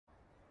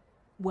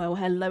Well,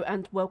 hello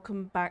and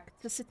welcome back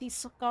to Cities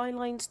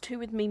Skylines 2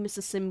 with me,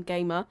 Mr. Sim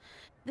Gamer.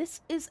 This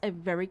is a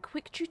very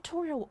quick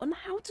tutorial on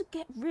how to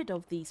get rid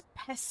of these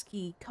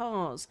pesky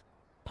cars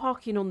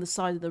parking on the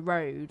side of the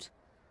road.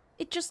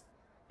 It's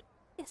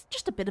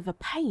just a bit of a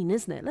pain,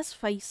 isn't it? Let's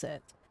face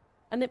it.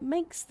 And it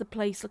makes the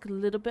place look a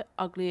little bit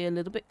ugly, a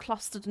little bit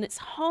clustered, and it's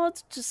hard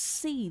to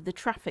see the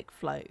traffic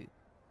flow.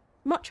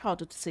 Much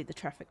harder to see the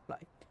traffic flow.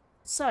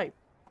 So,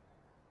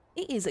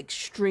 it is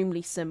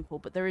extremely simple,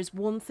 but there is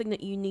one thing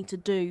that you need to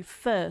do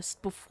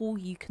first before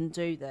you can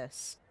do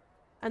this.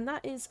 And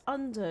that is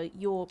under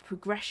your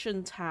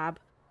progression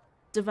tab,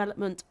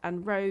 development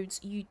and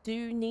roads, you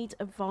do need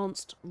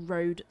advanced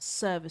road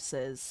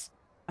services.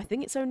 I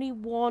think it's only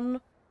one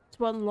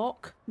to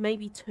unlock,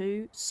 maybe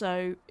two,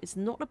 so it's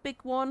not a big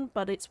one,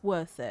 but it's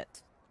worth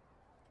it.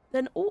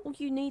 Then all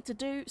you need to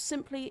do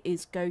simply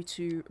is go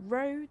to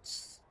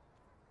roads,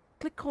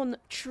 click on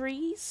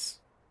trees,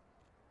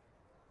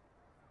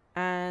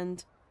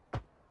 and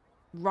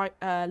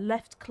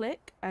left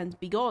click and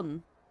be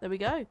gone. There we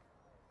go.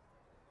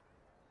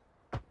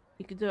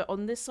 You can do it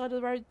on this side of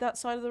the road, that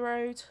side of the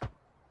road.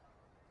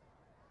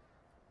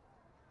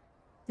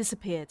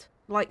 Disappeared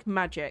like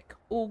magic,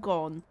 all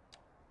gone.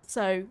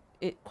 So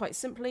it quite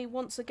simply,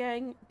 once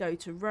again, go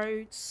to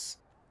roads.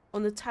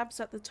 On the tabs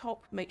at the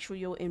top, make sure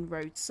you're in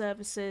road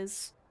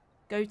services,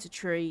 go to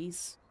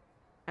trees,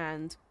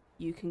 and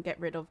you can get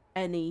rid of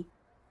any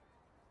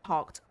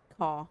parked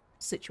car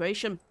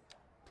situation.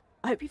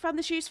 I hope you found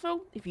this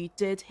useful. If you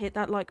did, hit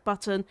that like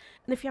button,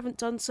 and if you haven't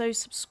done so,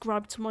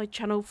 subscribe to my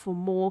channel for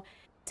more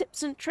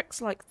tips and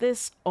tricks like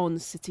this on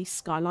Cities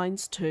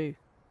Skylines 2.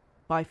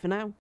 Bye for now.